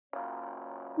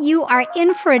You are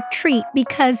in for a treat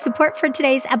because support for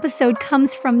today's episode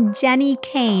comes from Jenny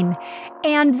Kane.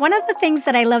 And one of the things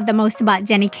that I love the most about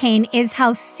Jenny Kane is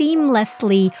how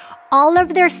seamlessly all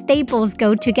of their staples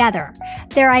go together.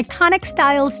 Their iconic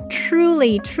styles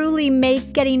truly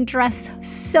make getting dressed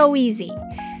so easy.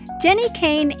 Jenny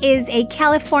Kane is a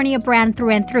California brand through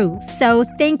and through, so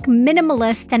think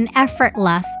minimalist and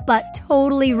effortless, but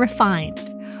totally refined.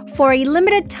 For a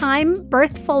limited time,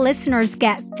 Birthful listeners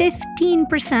get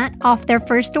 15% off their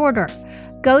first order.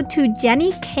 Go to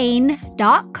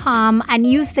jennykane.com and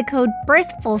use the code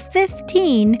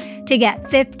BIRTHFUL15 to get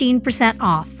 15%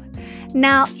 off.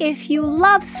 Now, if you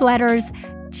love sweaters,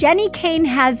 Jenny Kane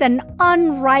has an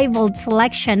unrivaled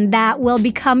selection that will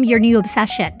become your new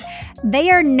obsession.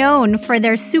 They are known for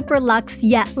their super luxe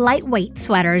yet lightweight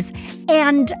sweaters,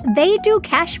 and they do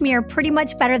cashmere pretty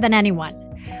much better than anyone.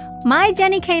 My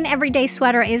Jenny Kane Everyday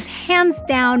Sweater is hands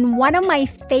down one of my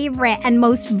favorite and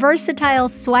most versatile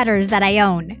sweaters that I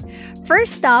own.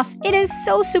 First off, it is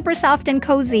so super soft and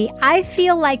cozy, I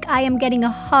feel like I am getting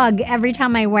a hug every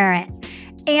time I wear it.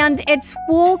 And its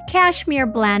wool cashmere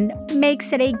blend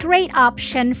makes it a great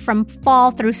option from fall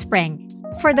through spring.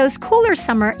 For those cooler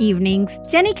summer evenings,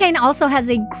 Jenny Kane also has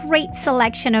a great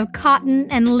selection of cotton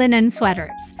and linen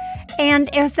sweaters. And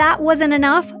if that wasn't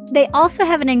enough, they also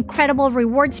have an incredible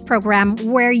rewards program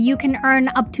where you can earn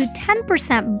up to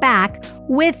 10% back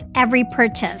with every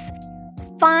purchase.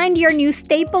 Find your new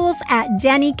staples at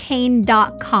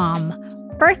jennykane.com.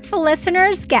 Birthful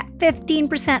listeners get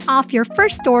 15% off your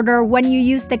first order when you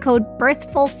use the code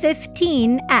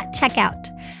BIRTHFUL15 at checkout.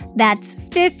 That's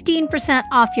 15%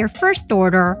 off your first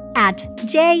order at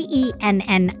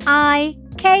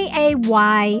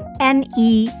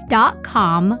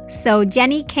jennykayne.com. So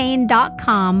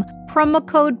jennykane.com, promo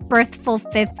code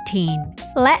BIRTHFUL15.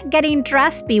 Let getting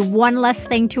dressed be one less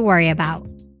thing to worry about.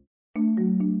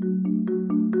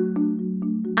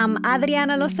 I'm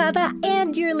Adriana Lozada,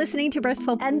 and you're listening to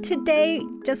Birthful. And today,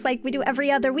 just like we do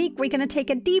every other week, we're going to take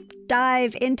a deep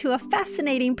dive into a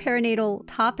fascinating perinatal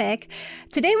topic.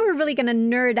 Today, we're really going to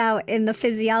nerd out in the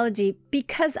physiology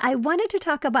because I wanted to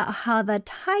talk about how the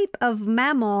type of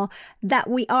mammal that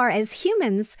we are as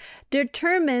humans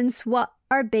determines what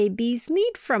our babies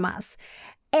need from us.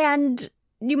 And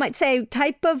you might say,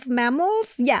 type of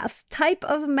mammals? Yes, type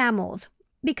of mammals.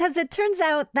 Because it turns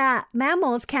out that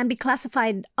mammals can be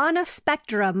classified on a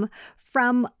spectrum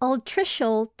from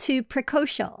altricial to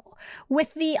precocial,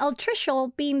 with the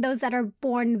altricial being those that are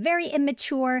born very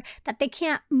immature, that they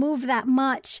can't move that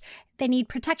much, they need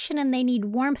protection and they need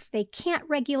warmth, they can't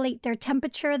regulate their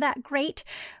temperature that great,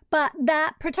 but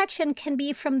that protection can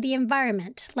be from the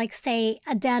environment, like say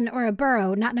a den or a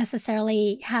burrow, not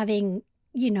necessarily having,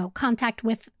 contact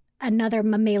with another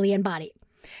mammalian body.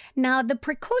 Now, the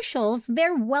precocials,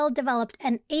 they're well-developed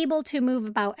and able to move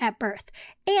about at birth,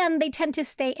 and they tend to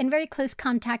stay in very close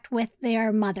contact with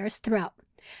their mothers throughout.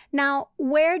 Now,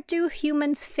 where do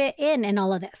humans fit in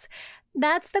all of this?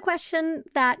 That's the question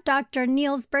that Dr.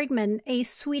 Niels Bergman, a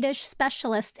Swedish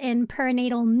specialist in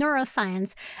perinatal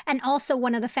neuroscience and also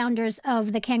one of the founders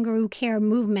of the kangaroo care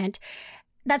movement,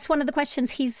 that's one of the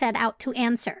questions he set out to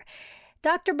answer.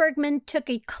 Dr. Bergman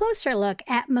took a closer look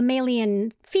at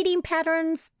mammalian feeding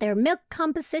patterns, their milk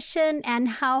composition, and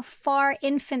how far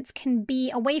infants can be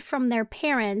away from their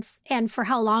parents and for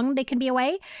how long they can be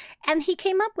away. And he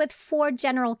came up with 4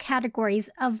 general categories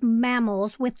of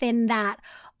mammals within that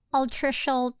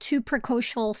altricial to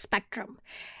precocial spectrum.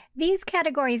 These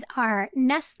categories are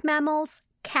nest mammals,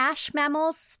 cache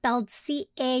mammals, spelled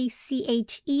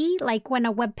C-A-C-H-E, like when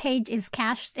a web page is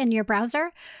cached in your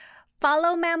browser,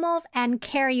 follow mammals, and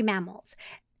carry mammals.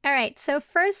 All right, so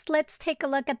first let's take a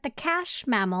look at the cache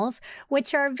mammals,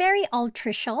 which are very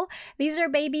altricial. These are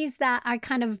babies that are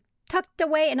kind of tucked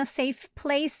away in a safe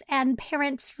place, and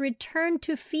parents return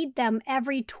to feed them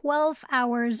every 12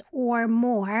 hours or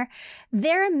more.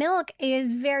 Their milk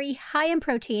is very high in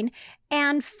protein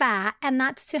and fat, and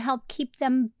that's to help keep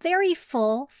them very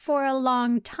full for a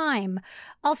long time.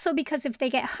 Also, because if they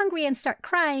get hungry and start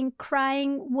crying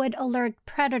would alert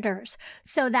predators.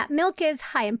 So that milk is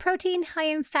high in protein, high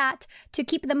in fat to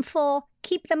keep them full,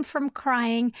 keep them from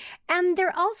crying. And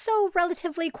they're also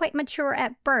relatively quite mature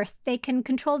at birth. They can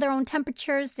control their own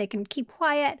temperatures. They can keep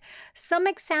quiet. Some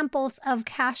examples of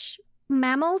cache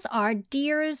mammals are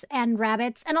deers and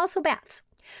rabbits and also bats.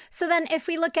 So then if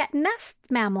we look at nest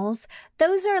mammals,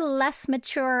 those are less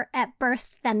mature at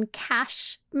birth than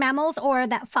cache mammals or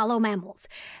that follow mammals.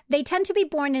 They tend to be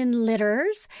born in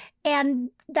litters, and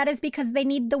that is because they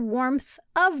need the warmth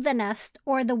of the nest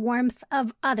or the warmth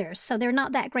of others. So they're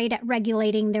not that great at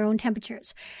regulating their own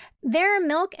temperatures. Their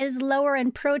milk is lower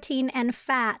in protein and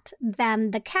fat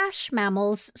than the cash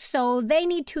mammals, so they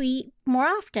need to eat more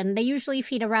often. They usually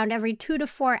feed around every 2 to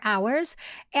 4 hours,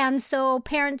 and so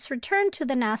parents return to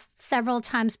the nest several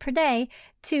times per day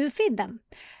to feed them.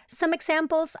 Some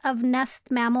examples of nest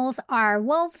mammals are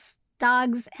wolves,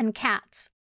 dogs, and cats.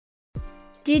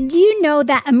 Did you know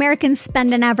that Americans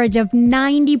spend an average of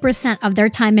 90% of their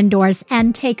time indoors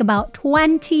and take about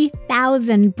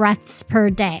 20,000 breaths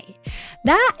per day?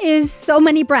 That is so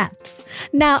many breaths.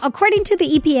 Now, according to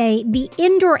the EPA, the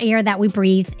indoor air that we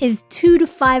breathe is 2 to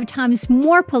 5 times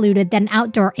more polluted than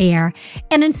outdoor air,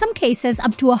 and in some cases,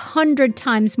 up to 100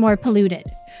 times more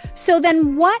polluted. So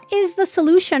then what is the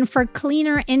solution for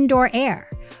cleaner indoor air?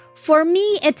 For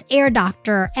me, it's Air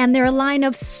Doctor and their line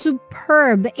of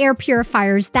superb air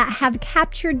purifiers that have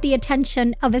captured the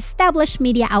attention of established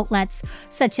media outlets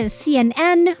such as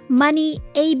CNN, Money,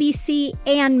 ABC,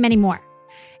 and many more.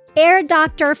 Air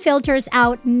Doctor filters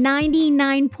out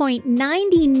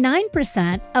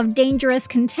 99.99% of dangerous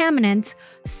contaminants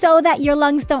so that your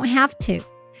lungs don't have to.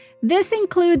 This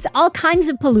includes all kinds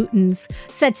of pollutants,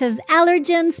 such as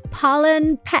allergens,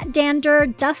 pollen, pet dander,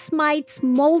 dust mites,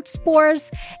 mold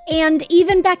spores, and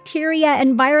even bacteria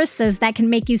and viruses that can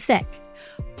make you sick.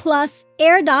 Plus,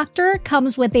 Air Doctor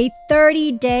comes with a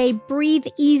 30-day breathe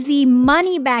easy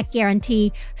money-back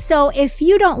guarantee, so if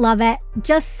you don't love it,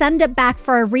 just send it back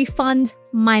for a refund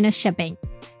minus shipping.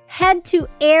 Head to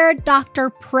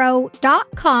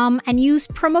airdoctorpro.com and use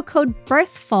promo code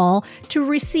BIRTHFUL to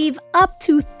receive up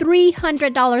to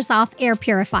 $300 off air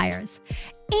purifiers.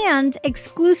 And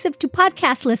exclusive to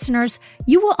podcast listeners,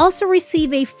 you will also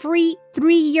receive a free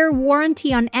 3-year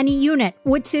warranty on any unit,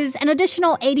 which is an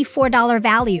additional $84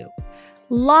 value.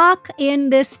 Lock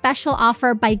in this special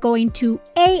offer by going to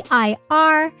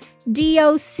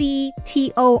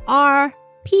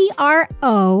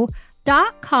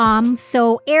airdoctorpro.com,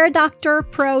 so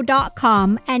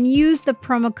airdoctorpro.com, and use the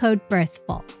promo code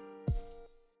BIRTHFUL.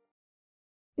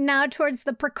 Now towards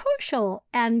the precocial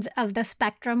end of the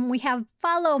spectrum, we have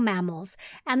follow mammals,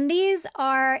 and these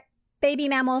are baby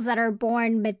mammals that are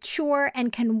born mature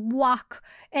and can walk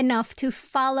enough to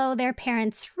follow their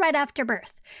parents right after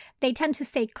birth. They tend to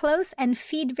stay close and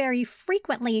feed very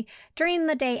frequently during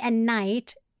the day and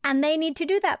night, and they need to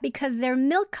do that because their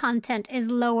milk content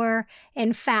is lower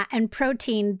in fat and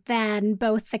protein than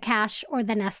both the cash or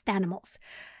the nest animals.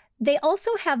 They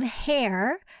also have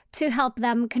hair to help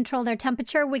them control their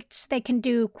temperature, which they can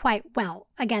do quite well.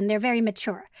 Again, they're very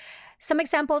mature. Some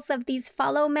examples of these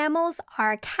follow mammals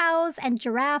are cows and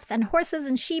giraffes and horses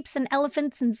and sheep and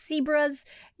elephants and zebras.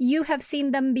 You have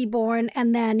seen them be born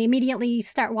and then immediately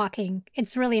start walking.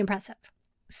 It's really impressive.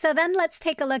 So then let's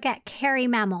take a look at carrier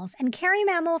mammals. And carrier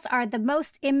mammals are the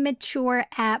most immature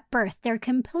at birth. They're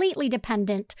completely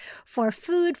dependent for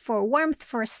food, for warmth,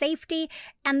 for safety,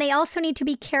 and they also need to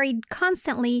be carried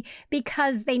constantly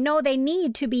because they know they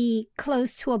need to be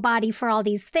close to a body for all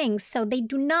these things. So they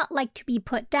do not like to be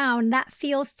put down. That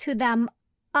feels to them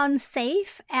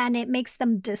unsafe and it makes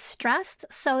them distressed.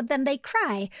 So then they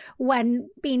cry when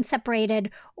being separated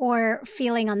or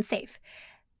feeling unsafe.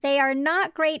 They are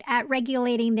not great at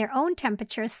regulating their own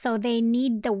temperatures, so they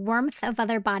need the warmth of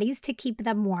other bodies to keep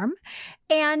them warm.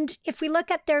 And if we look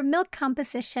at their milk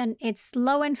composition, it's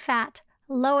low in fat,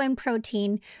 low in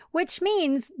protein, which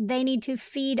means they need to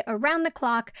feed around the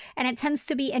clock, and it tends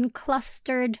to be in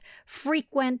clustered,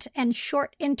 frequent, and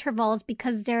short intervals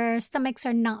because their stomachs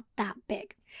are not that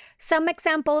big. Some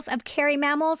examples of carrier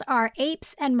mammals are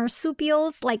apes and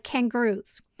marsupials like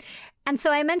kangaroos. And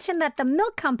so I mentioned that the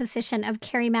milk composition of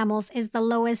carrier mammals is the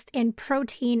lowest in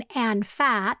protein and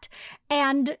fat.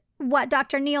 And what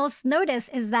Dr. Niels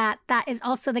noticed is that that is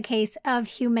also the case of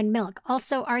human milk.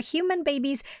 Also, our human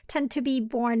babies tend to be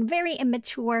born very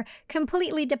immature,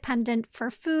 completely dependent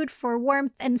for food, for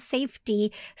warmth, and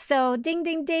safety. So ding,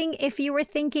 ding, ding, if you were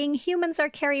thinking humans are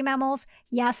carrier mammals,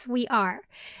 yes, we are.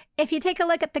 If you take a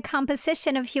look at the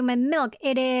composition of human milk,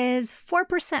 it is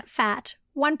 4% fat,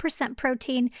 1%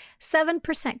 protein,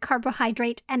 7%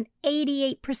 carbohydrate, and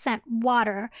 88%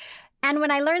 water. And when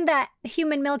I learned that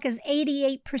human milk is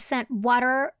 88%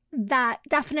 water, that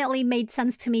definitely made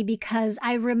sense to me because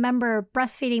I remember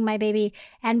breastfeeding my baby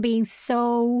and being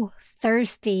so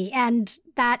thirsty. And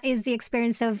that is the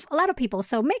experience of a lot of people.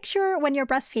 So make sure when you're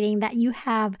breastfeeding that you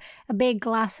have a big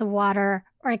glass of water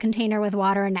or a container with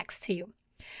water next to you.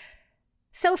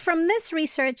 So from this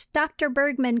research, Dr.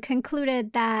 Bergman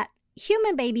concluded that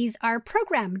human babies are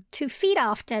programmed to feed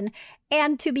often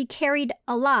and to be carried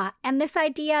a lot. And this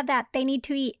idea that they need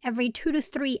to eat every 2 to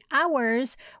 3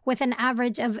 hours with an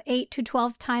average of 8 to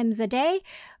 12 times a day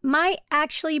might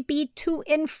actually be too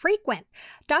infrequent.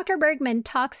 Dr. Bergman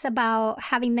talks about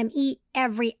having them eat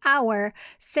every hour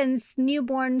since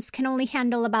newborns can only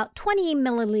handle about 20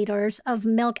 milliliters of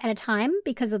milk at a time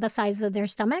because of the size of their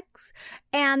stomachs,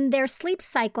 and their sleep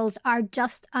cycles are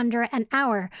just under an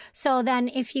hour. So then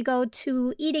if you go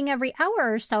to eating every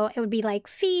hour or so, it would be like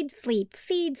feed, sleep,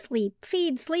 feed, sleep,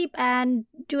 feed, sleep, and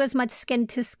do as much skin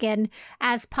to skin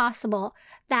as possible.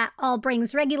 That all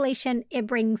brings regulation, it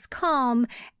brings calm,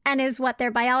 and is what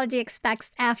their biology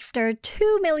expects after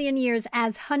 2 million years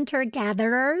as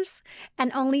hunter-gatherers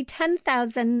and only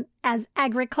 10,000 as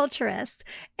agriculturists,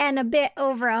 and a bit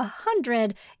over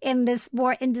 100 in this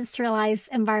more industrialized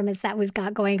environments that we've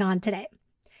got going on today.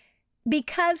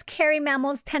 Because carrier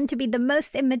mammals tend to be the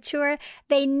most immature,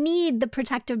 they need the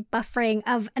protective buffering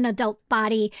of an adult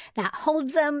body that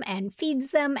holds them and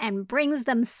feeds them and brings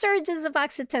them surges of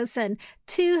oxytocin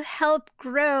to help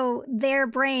grow their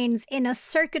brains in a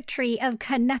circuitry of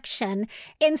connection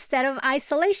instead of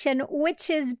isolation, which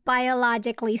is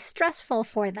biologically stressful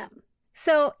for them.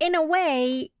 So in a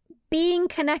way, being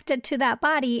connected to that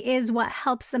body is what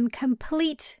helps them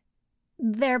complete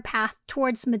their path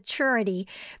towards maturity,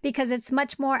 because it's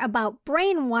much more about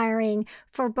brain wiring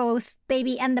for both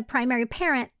baby and the primary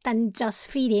parent than just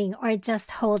feeding or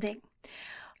just holding.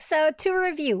 So to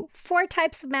review, 4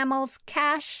 types of mammals: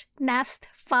 cache, nest,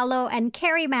 follow, and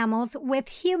carry mammals,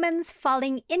 with humans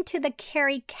falling into the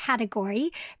carry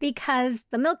category because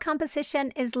the milk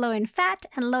composition is low in fat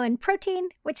and low in protein,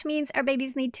 which means our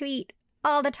babies need to eat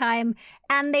all the time,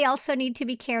 and they also need to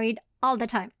be carried all the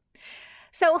time.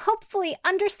 So hopefully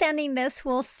understanding this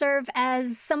will serve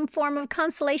as some form of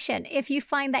consolation if you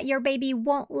find that your baby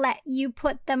won't let you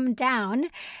put them down.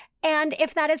 And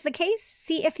if that is the case,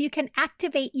 see if you can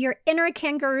activate your inner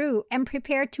kangaroo and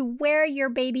prepare to wear your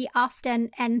baby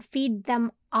often and feed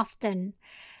them often.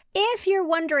 If you're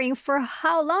wondering for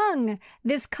how long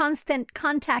this constant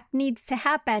contact needs to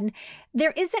happen,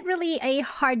 there isn't really a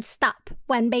hard stop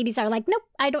when babies are like, nope,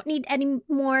 I don't need any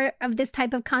more of this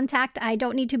type of contact. I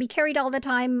don't need to be carried all the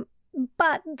time.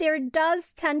 But there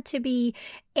does tend to be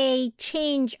a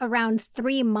change around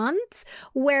 3 months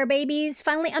where babies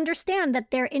finally understand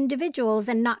that they're individuals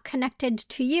and not connected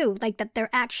to you, like that they're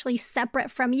actually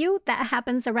separate from you. That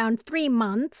happens around 3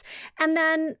 months. And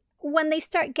then when they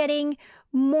start getting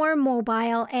more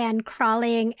mobile and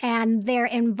crawling and their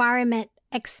environment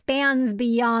expands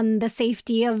beyond the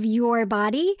safety of your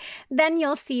body, then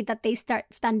you'll see that they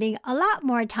start spending a lot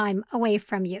more time away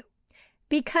from you.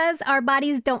 Because our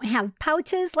bodies don't have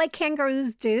pouches like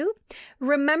kangaroos do,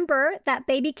 remember that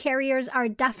baby carriers are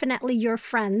definitely your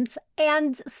friends,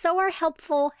 and so are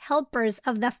helpful helpers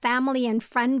of the family and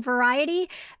friend variety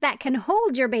that can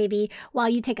hold your baby while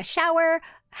you take a shower,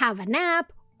 have a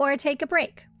nap, or take a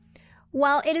break.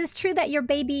 While it is true that your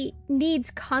baby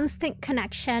needs constant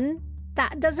connection,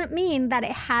 that doesn't mean that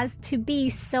it has to be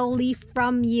solely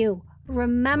from you.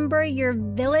 Remember your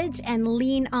village and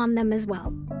lean on them as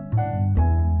well.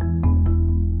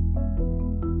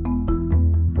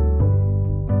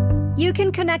 You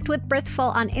can connect with Birthful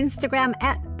on Instagram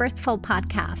at Birthful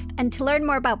Podcast. And to learn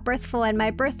more about Birthful and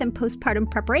my birth and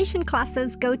postpartum preparation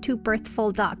classes, go to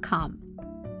birthful.com.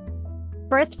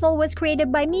 Birthful was created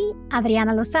by me,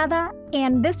 Adriana Lozada,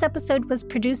 and this episode was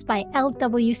produced by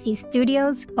LWC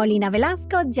Studios, Paulina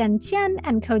Velasco, Jen Chen,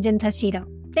 and Kojin Tashiro.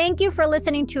 Thank you for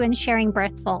listening to and sharing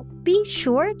Birthful. Be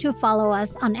sure to follow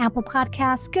us on Apple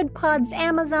Podcasts, Good Pods,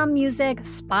 Amazon Music,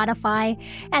 Spotify,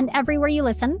 and everywhere you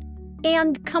listen.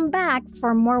 And come back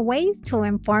for more ways to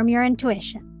inform your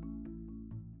intuition.